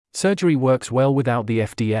Surgery works well without the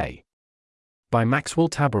FDA. By Maxwell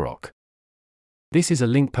Tabarrok. This is a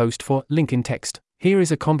link post for Link in Text. Here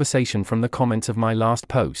is a conversation from the comments of my last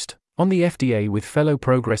post on the FDA with fellow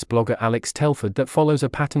Progress blogger Alex Telford that follows a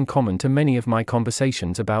pattern common to many of my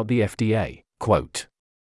conversations about the FDA. Quote: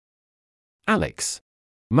 Alex.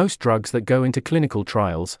 Most drugs that go into clinical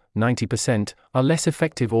trials, 90%, are less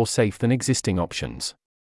effective or safe than existing options.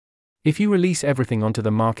 If you release everything onto the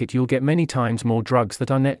market, you'll get many times more drugs that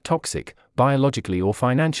are net toxic, biologically or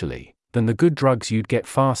financially, than the good drugs you'd get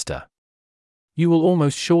faster. You will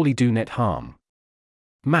almost surely do net harm.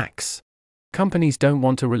 Max. Companies don't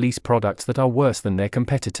want to release products that are worse than their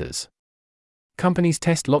competitors. Companies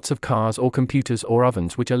test lots of cars or computers or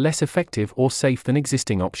ovens which are less effective or safe than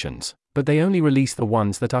existing options, but they only release the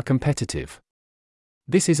ones that are competitive.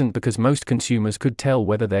 This isn't because most consumers could tell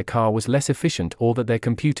whether their car was less efficient or that their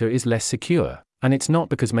computer is less secure, and it's not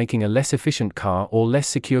because making a less efficient car or less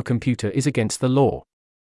secure computer is against the law.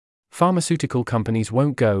 Pharmaceutical companies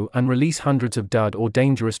won't go and release hundreds of dud or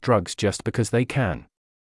dangerous drugs just because they can.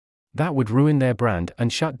 That would ruin their brand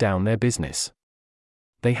and shut down their business.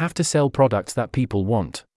 They have to sell products that people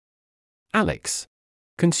want. Alex.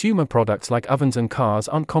 Consumer products like ovens and cars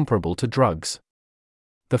aren't comparable to drugs.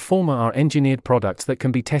 The former are engineered products that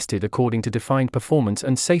can be tested according to defined performance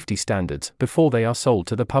and safety standards before they are sold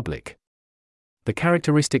to the public. The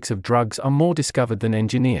characteristics of drugs are more discovered than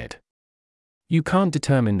engineered. You can't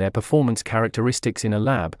determine their performance characteristics in a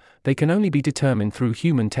lab, they can only be determined through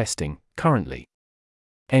human testing, currently.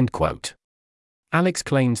 End quote. Alex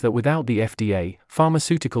claims that without the FDA,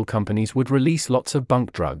 pharmaceutical companies would release lots of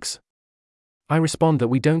bunk drugs. I respond that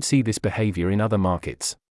we don't see this behavior in other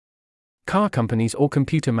markets. Car companies or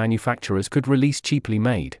computer manufacturers could release cheaply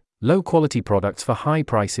made, low-quality products for high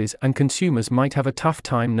prices and consumers might have a tough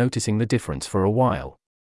time noticing the difference for a while.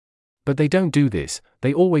 But they don't do this,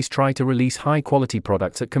 they always try to release high-quality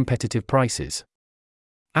products at competitive prices.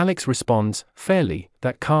 Alex responds, fairly,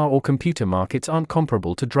 that car or computer markets aren't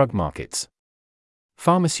comparable to drug markets.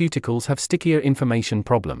 Pharmaceuticals have stickier information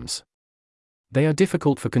problems. They are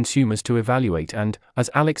difficult for consumers to evaluate and, as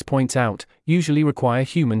Alex points out, usually require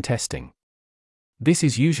human testing. This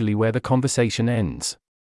is usually where the conversation ends.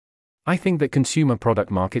 I think that consumer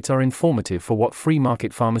product markets are informative for what free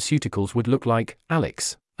market pharmaceuticals would look like,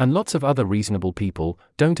 Alex, and lots of other reasonable people,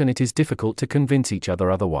 don't, and it is difficult to convince each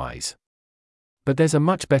other otherwise. But there's a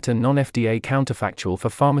much better non-FDA counterfactual for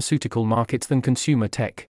pharmaceutical markets than consumer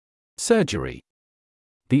tech. Surgery.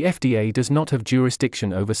 The FDA does not have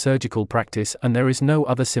jurisdiction over surgical practice and there is no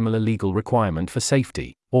other similar legal requirement for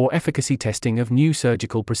safety or efficacy testing of new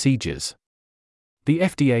surgical procedures. The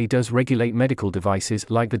FDA does regulate medical devices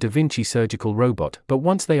like the Da Vinci surgical robot, but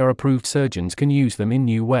once they are approved, surgeons can use them in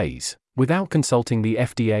new ways, without consulting the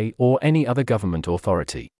FDA or any other government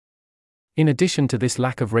authority. In addition to this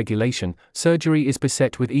lack of regulation, surgery is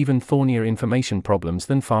beset with even thornier information problems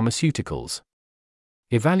than pharmaceuticals.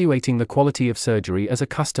 Evaluating the quality of surgery as a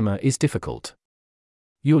customer is difficult.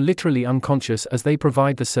 You're literally unconscious as they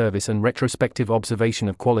provide the service, and retrospective observation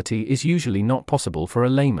of quality is usually not possible for a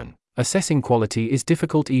layman. Assessing quality is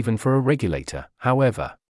difficult even for a regulator,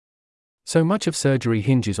 however. So much of surgery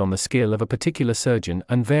hinges on the skill of a particular surgeon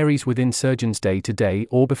and varies within surgeons day to day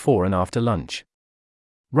or before and after lunch.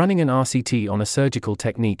 Running an RCT on a surgical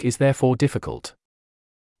technique is therefore difficult.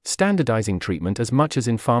 Standardizing treatment as much as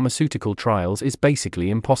in pharmaceutical trials is basically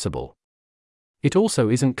impossible. It also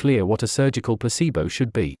isn't clear what a surgical placebo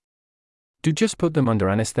should be. Do just put them under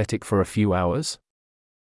anesthetic for a few hours?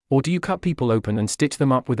 Or do you cut people open and stitch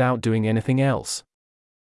them up without doing anything else?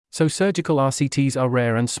 So surgical RCTs are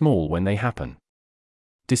rare and small when they happen.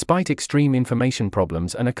 Despite extreme information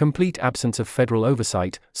problems and a complete absence of federal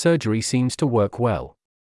oversight, surgery seems to work well.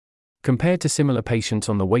 Compared to similar patients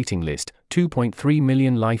on the waiting list, 2.3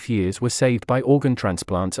 million life years were saved by organ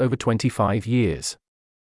transplants over 25 years.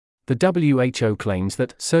 The WHO claims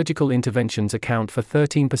that surgical interventions account for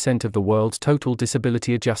 13% of the world's total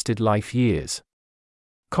disability-adjusted life years.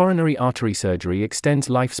 Coronary artery surgery extends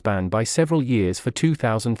lifespan by several years for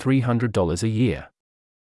 $2,300 a year.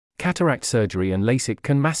 Cataract surgery and LASIK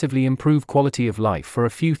can massively improve quality of life for a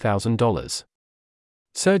few $1,000s.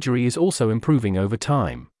 Surgery is also improving over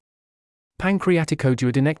time.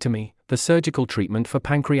 Pancreaticoduodenectomy, the surgical treatment for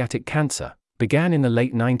pancreatic cancer, began in the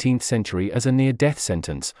late 19th century as a near-death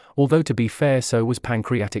sentence, although to be fair, so was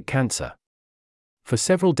pancreatic cancer. For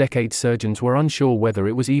several decades, surgeons were unsure whether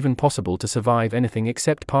it was even possible to survive anything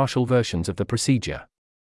except partial versions of the procedure.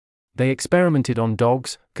 They experimented on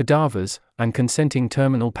dogs, cadavers, and consenting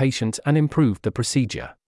terminal patients and improved the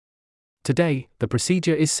procedure. Today, the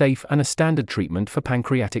procedure is safe and a standard treatment for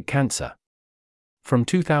pancreatic cancer. From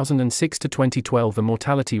 2006 to 2012, the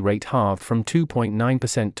mortality rate halved from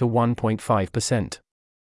 2.9% to 1.5%.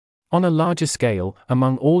 On a larger scale,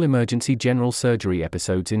 among all emergency general surgery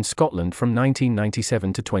episodes in Scotland from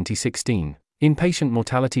 1997 to 2016, inpatient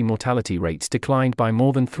mortality rates declined by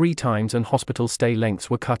more than 3 times and hospital stay lengths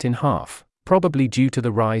were cut in half, probably due to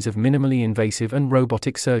the rise of minimally invasive and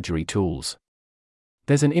robotic surgery tools.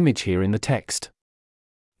 There's an image here in the text.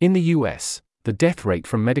 In the US, the death rate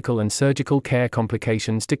from medical and surgical care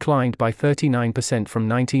complications declined by 39% from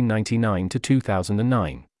 1999 to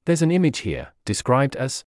 2009. There's an image here, described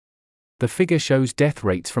as. The figure shows death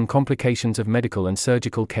rates from complications of medical and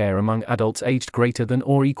surgical care among adults aged greater than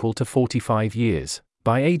or equal to 45 years,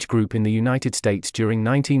 by age group in the United States during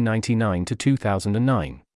 1999 to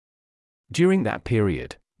 2009. During that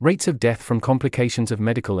period, rates of death from complications of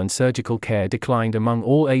medical and surgical care declined among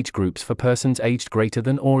all age groups for persons aged greater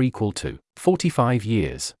than or equal to 45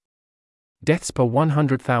 years. Deaths per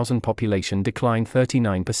 100,000 population declined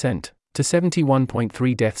 39%, to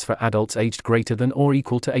 71.3 deaths for adults aged greater than or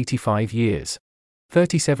equal to 85 years.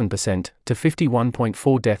 37%, to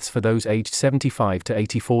 51.4 deaths for those aged 75 to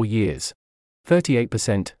 84 years.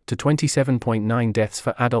 38%, to 27.9 deaths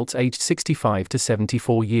for adults aged 65 to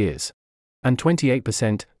 74 years. And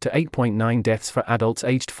 28%, to 8.9 deaths for adults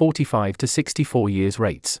aged 45 to 64 years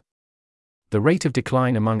rates. The rate of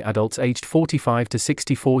decline among adults aged 45 to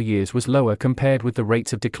 64 years was lower compared with the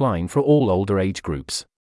rates of decline for all older age groups.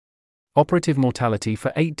 Operative mortality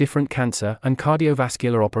for 8 different cancer and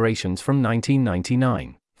cardiovascular operations from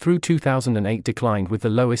 1999 through 2008 declined, with the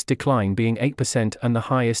lowest decline being 8% and the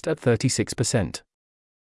highest at 36%.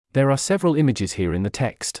 There are several images here in the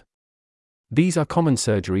text. These are common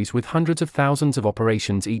surgeries with hundreds of thousands of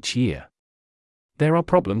operations each year. There are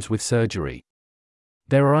problems with surgery.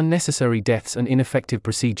 There are unnecessary deaths and ineffective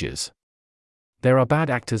procedures. There are bad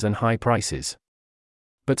actors and high prices.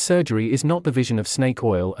 But surgery is not the vision of snake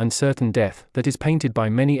oil and certain death that is painted by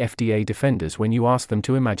many FDA defenders when you ask them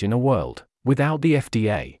to imagine a world without the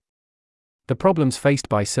FDA. The problems faced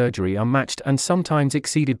by surgery are matched and sometimes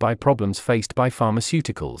exceeded by problems faced by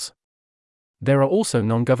pharmaceuticals. There are also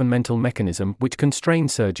non-governmental mechanisms which constrain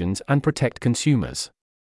surgeons and protect consumers.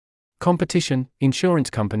 Competition,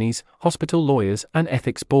 insurance companies, hospital lawyers, and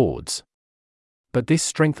ethics boards. But this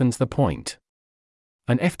strengthens the point.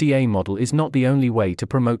 An FDA model is not the only way to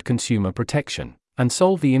promote consumer protection and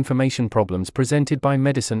solve the information problems presented by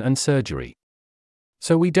medicine and surgery.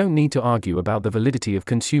 So we don't need to argue about the validity of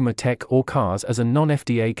consumer tech or cars as a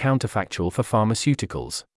non-FDA counterfactual for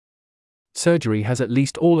pharmaceuticals. Surgery has at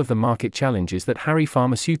least all of the market challenges that harry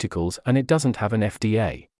pharmaceuticals, and it doesn't have an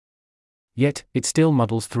FDA. Yet, it still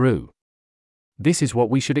muddles through. This is what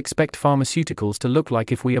we should expect pharmaceuticals to look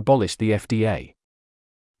like if we abolished the FDA.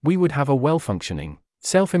 We would have a well-functioning,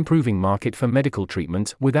 self-improving market for medical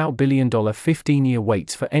treatments without billion-dollar 15-year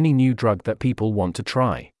waits for any new drug that people want to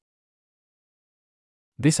try.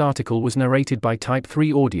 This article was narrated by Type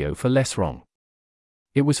 3 Audio for Less Wrong.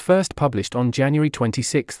 It was first published on January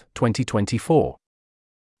 26, 2024.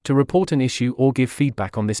 To report an issue or give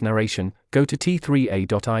feedback on this narration, go to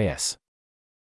t3a.is.